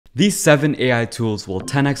These 7 AI tools will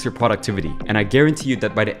 10x your productivity, and I guarantee you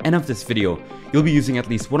that by the end of this video, you'll be using at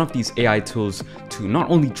least one of these AI tools to not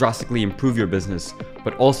only drastically improve your business,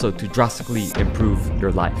 but also to drastically improve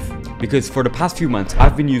your life. Because for the past few months,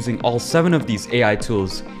 I've been using all 7 of these AI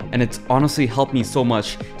tools, and it's honestly helped me so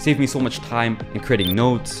much, saved me so much time in creating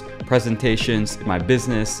notes, presentations, in my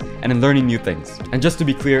business, and in learning new things. And just to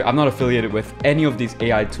be clear, I'm not affiliated with any of these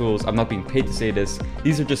AI tools. I'm not being paid to say this.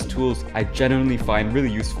 These are just tools I genuinely find really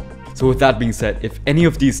useful. So with that being said, if any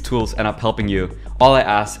of these tools end up helping you, all I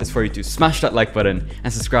ask is for you to smash that like button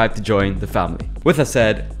and subscribe to join the family. With that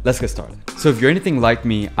said, let's get started. So if you're anything like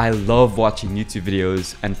me, I love watching YouTube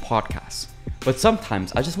videos and podcasts. But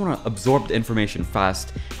sometimes I just want to absorb the information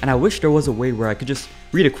fast, and I wish there was a way where I could just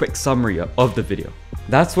read a quick summary of the video.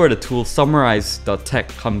 That's where the tool summarize.tech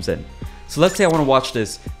comes in. So let's say I want to watch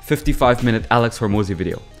this 55-minute Alex Hormozi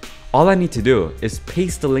video. All I need to do is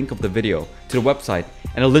paste the link of the video to the website,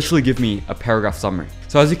 and it'll literally give me a paragraph summary.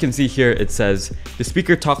 So as you can see here, it says, the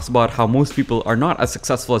speaker talks about how most people are not as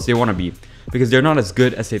successful as they want to be because they're not as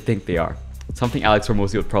good as they think they are. Something Alex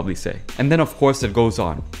Hormozi would probably say. And then of course it goes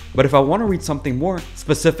on. But if I want to read something more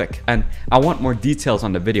specific and I want more details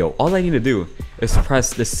on the video, all I need to do is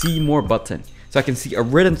press the see more button, so I can see a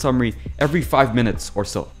written summary every 5 minutes or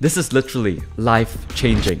so. This is literally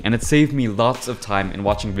life-changing, and it saved me lots of time in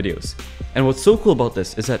watching videos. And what's so cool about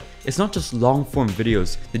this is that it's not just long-form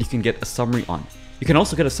videos that you can get a summary on. You can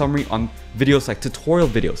also get a summary on videos like tutorial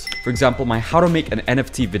videos. For example, my how to make an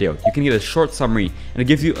NFT video. You can get a short summary, and it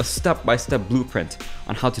gives you a step-by-step blueprint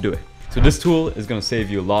on how to do it. So this tool is going to save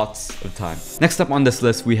you lots of time. Next up on this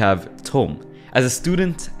list, we have Tome. As a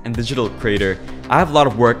student and digital creator, I have a lot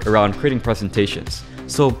of work around creating presentations.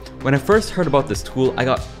 So when I first heard about this tool, I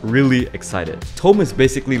got really excited. Tome is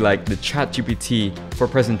basically like the chatgpt for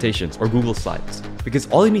presentations or Google Slides, because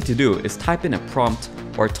all you need to do is type in a prompt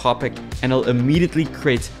or a topic, and it'll immediately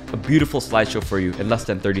create a beautiful slideshow for you in less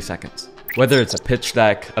than 30 seconds. Whether it's a pitch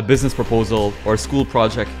deck, a business proposal, or a school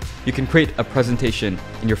project, you can create a presentation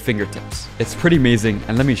in your fingertips. It's pretty amazing,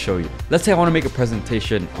 and let me show you. Let's say I want to make a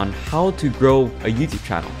presentation on how to grow a YouTube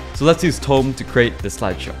channel. So let's use Tome to create the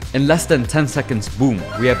slideshow. In less than 10 seconds, boom,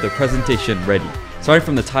 we have the presentation ready. Starting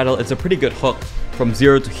from the title, it's a pretty good hook: From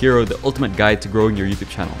Zero to Hero, the ultimate guide to growing your YouTube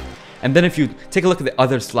channel. And then if you take a look at the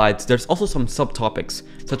other slides, there's also some subtopics,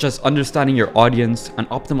 such as understanding your audience and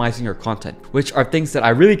optimizing your content, which are things that I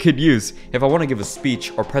really could use if I want to give a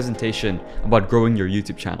speech or presentation about growing your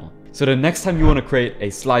YouTube channel. So the next time you want to create a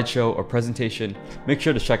slideshow or presentation, make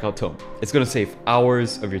sure to check out Tome. It's going to save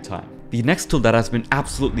hours of your time. The next tool that has been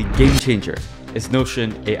absolutely game changer is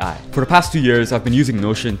Notion AI. For the past 2 years, I've been using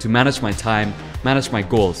Notion to manage my time, manage my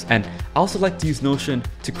goals, and I also like to use Notion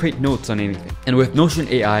to create notes on anything. And with Notion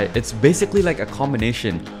AI, it's basically like a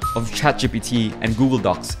combination of ChatGPT and Google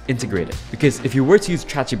Docs integrated. Because if you were to use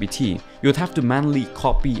ChatGPT, you would have to manually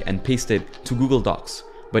copy and paste it to Google Docs.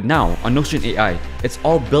 But now, on Notion AI, it's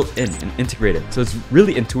all built in and integrated, so it's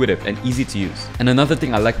really intuitive and easy to use. And another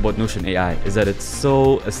thing I like about Notion AI is that it's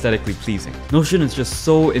so aesthetically pleasing. Notion is just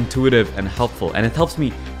so intuitive and helpful, and it helps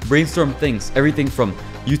me brainstorm things, everything from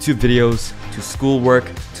YouTube videos to schoolwork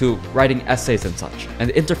to writing essays and such. And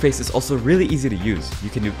the interface is also really easy to use. You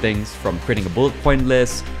can do things from creating a bullet point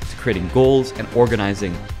list to creating goals and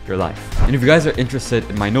organizing your life. And if you guys are interested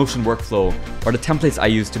in my Notion workflow or the templates I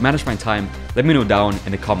use to manage my time, let me know down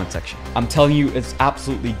in the comment section. I'm telling you, it's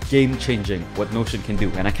absolutely game-changing what Notion can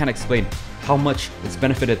do, and I can't explain how much it's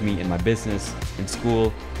benefited me in my business, in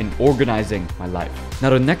school, in organizing my life. Now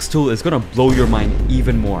the next tool is gonna blow your mind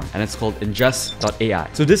even more, and it's called ingest.ai.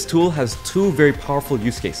 So this tool has 2 very powerful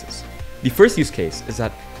use cases. The first use case is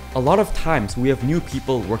that a lot of times we have new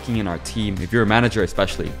people working in our team, if you're a manager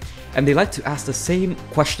especially, and they like to ask the same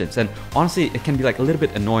questions, and honestly it can be like a little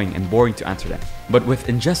bit annoying and boring to answer them. But with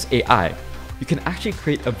Ingest AI, you can actually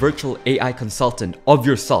create a virtual AI consultant of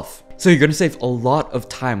yourself. So you're going to save a lot of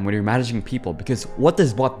time when you're managing people, because what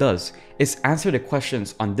this bot does is answer the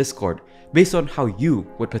questions on Discord based on how you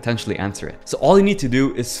would potentially answer it. So all you need to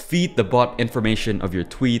do is feed the bot information of your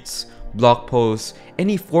tweets, blog posts,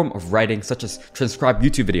 any form of writing such as transcribed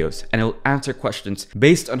YouTube videos, and it will answer questions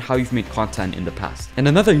based on how you've made content in the past. And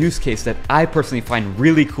another use case that I personally find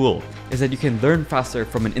really cool is that you can learn faster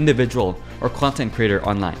from an individual or content creator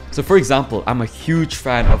online. So for example, I'm a huge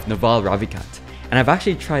fan of Naval Ravikant, and I've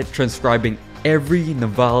actually tried transcribing every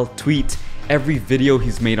Naval tweet, every video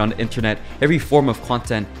he's made on the internet, every form of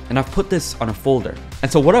content, and I've put this on a folder.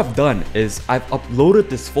 And so what I've done is I've uploaded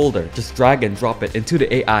this folder, just drag and drop it into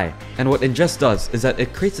the AI. And what Ingest does is that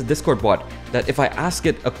it creates a Discord bot that if I ask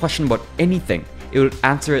it a question about anything, it would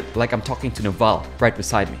answer it like I'm talking to Naval right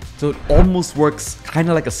beside me. So it almost works kind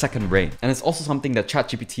of like a second brain. And it's also something that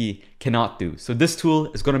ChatGPT cannot do. So this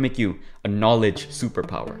tool is going to make you a knowledge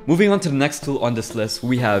superpower. Moving on to the next tool on this list,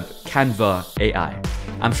 we have Canva AI.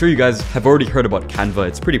 I'm sure you guys have already heard about Canva.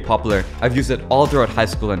 It's pretty popular. I've used it all throughout high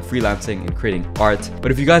school and freelancing and creating art.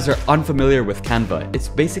 But if you guys are unfamiliar with Canva, it's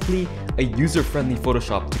basically a user-friendly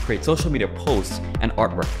Photoshop to create social media posts and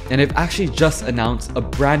artwork. And they've actually just announced a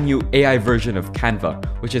brand new AI version of Canva,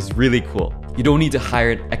 which is really cool. You don't need to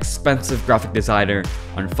hire an expensive graphic designer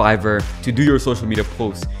on Fiverr to do your social media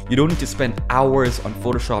posts. You don't need to spend hours on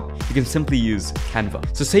Photoshop. You can simply use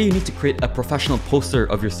Canva. So say you need to create a professional poster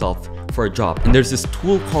of yourself for a job, and there's this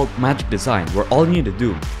tool called Magic Design where all you need to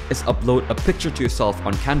do is upload a picture to yourself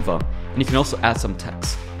on Canva, and you can also add some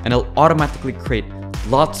text, and it'll automatically create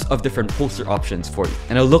lots of different poster options for you.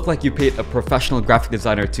 And it'll look like you paid a professional graphic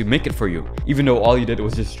designer to make it for you, even though all you did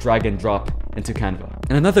was just drag and drop into Canva.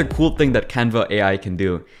 And another cool thing that Canva AI can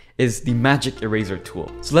do is the Magic Eraser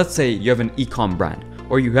tool. So let's say you have an e-com brand,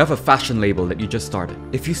 or you have a fashion label that you just started.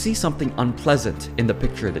 If you see something unpleasant in the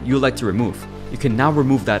picture that you would like to remove, you can now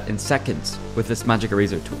remove that in seconds with this Magic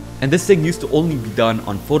Eraser tool. And this thing used to only be done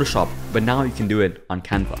on Photoshop, but now you can do it on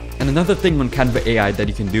Canva. And another thing on Canva AI that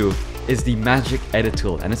you can do is the Magic Edit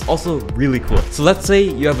tool, and it's also really cool. So let's say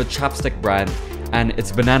you have a chapstick brand and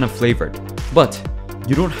it's banana flavored, but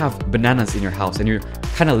you don't have bananas in your house and you're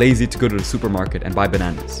kind of lazy to go to the supermarket and buy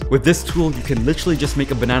bananas. With this tool, you can literally just make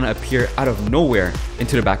a banana appear out of nowhere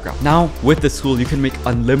into the background. Now, with this tool, you can make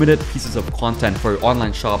unlimited pieces of content for your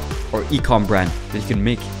online shop or e-com brand that you can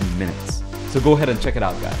make in minutes. So go ahead and check it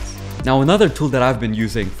out, guys. Now, another tool that I've been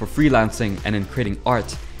using for freelancing and in creating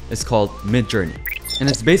art is called Midjourney. And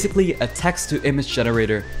it's basically a text-to-image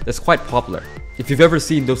generator that's quite popular. If you've ever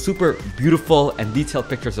seen those super beautiful and detailed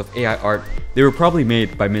pictures of AI art, they were probably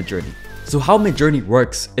made by Midjourney. So how Midjourney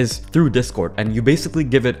works is through Discord, and you basically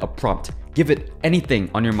give it a prompt. Give it anything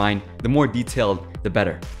on your mind, the more detailed, the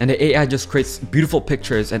better. And the AI just creates beautiful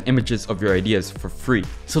pictures and images of your ideas for free.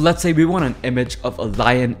 So let's say we want an image of a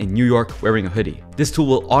lion in New York wearing a hoodie. This tool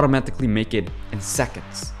will automatically make it in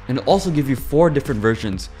seconds. And it'll also give you 4 different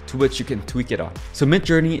versions to which you can tweak it on. So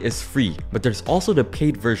Midjourney is free, but there's also the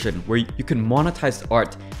paid version where you can monetize the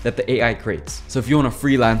art that the AI creates. So if you want to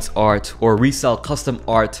freelance art or resell custom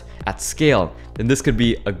art at scale, then this could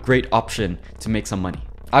be a great option to make some money.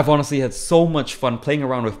 I've honestly had so much fun playing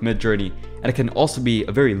around with Midjourney, and it can also be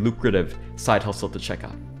a very lucrative side hustle to check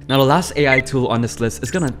out. Now, the last AI tool on this list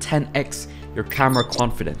is gonna 10x your camera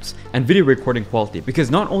confidence and video recording quality, because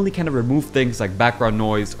not only can it remove things like background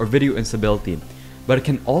noise or video instability, but it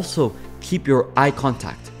can also keep your eye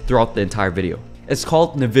contact throughout the entire video. It's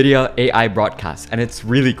called NVIDIA AI Broadcast, and it's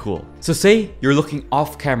really cool. So say you're looking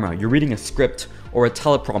off camera, you're reading a script or a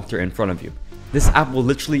teleprompter in front of you. This app will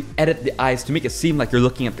literally edit the eyes to make it seem like you're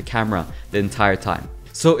looking at the camera the entire time.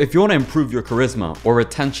 So if you want to improve your charisma or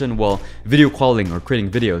retention while video calling or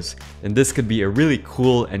creating videos, then this could be a really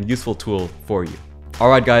cool and useful tool for you.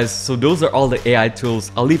 Alright guys, so those are all the AI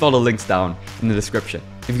tools. I'll leave all the links down in the description.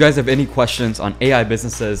 If you guys have any questions on AI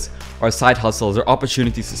businesses or side hustles or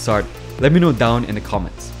opportunities to start, let me know down in the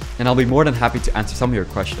comments, and I'll be more than happy to answer some of your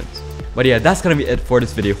questions. But yeah, that's gonna be it for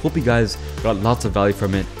this video. Hope you guys got lots of value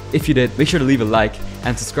from it. If you did, make sure to leave a like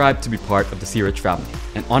and subscribe to be part of the C Rich family.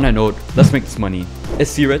 And on that note, let's make this money.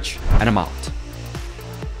 It's C Rich, and I'm out.